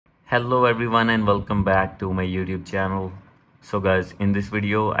Hello everyone and welcome back to my YouTube channel. So guys, in this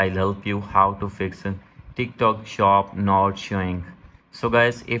video I'll help you how to fix TikTok shop not showing. So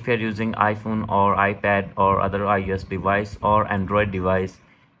guys, if you're using iPhone or iPad or other iOS device or Android device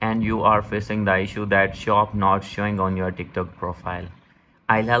and you are facing the issue that shop not showing on your TikTok profile,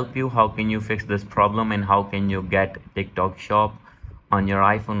 I'll help you how can you fix this problem and how can you get TikTok shop on your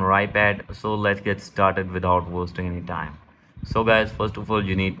iPhone or iPad. So let's get started without wasting any time. So guys, first of all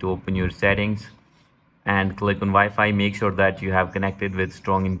you need to open your settings and click on Wi-Fi. Make sure that you have connected with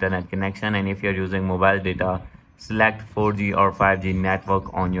strong internet connection, and if you're using mobile data, select 4G or 5G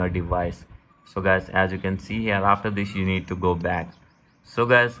network on your device. So guys, as you can see here, after this you need to go back. So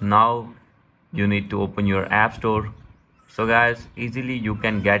guys, now you need to open your app store. So guys, easily you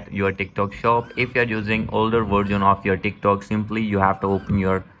can get your TikTok shop. If you're using older version of your TikTok, simply you have to open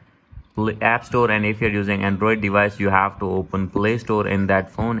your App Store, and if you're using Android device you have to open Play Store in that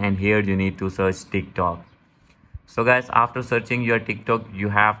phone, and here you need to search TikTok. So guys, after searching your TikTok you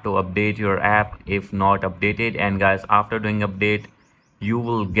have to update your app if not updated, and guys after doing update you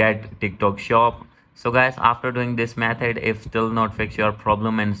will get TikTok shop. So guys, after doing this method, if still not fix your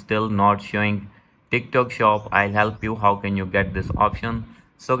problem and still not showing TikTok shop, I'll help you how can you get this option.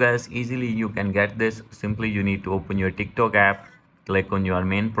 So guys, easily you can get this. Simply you need to open your TikTok app, click on your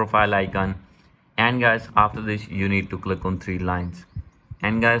main profile icon, and guys after this you need to click on three lines,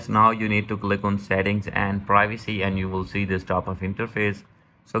 and guys now you need to click on settings and privacy, and you will see this type of interface.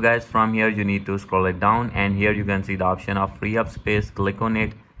 So guys, from here you need to scroll it down, and here you can see the option of free up space. Click on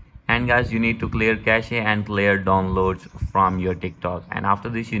it, and guys you need to clear cache and clear downloads from your TikTok, and after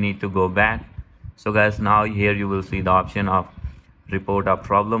this you need to go back. So guys, now here you will see the option of report a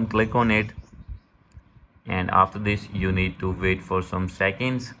problem. Click on it, and after this you need to wait for some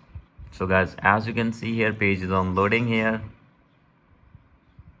seconds. So guys, as you can see here, page is on loading here.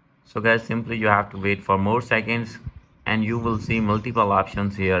 So guys, simply you have to wait for more seconds, and you will see multiple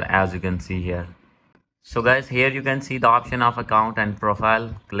options here as you can see here. So guys, here you can see the option of account and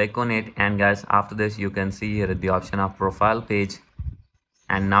profile. Click on it, and guys after this you can see here the option of profile page,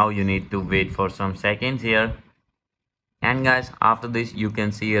 and now you need to wait for some seconds here. And guys after this you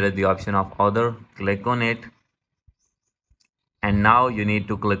can see here the option of other. Click on it, and now you need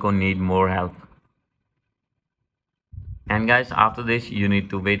to click on need more help, and guys after this you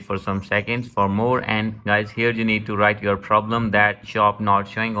need to wait for some seconds for more. And guys, here you need to write your problem that shop not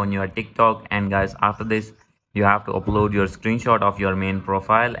showing on your TikTok, and guys after this you have to upload your screenshot of your main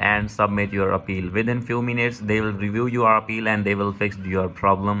profile and submit your appeal. Within few minutes they will review your appeal and they will fix your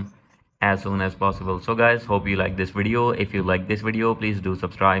problem as soon as possible. So guys, hope you like this video. If you like this video, please do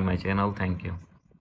subscribe my channel. Thank you.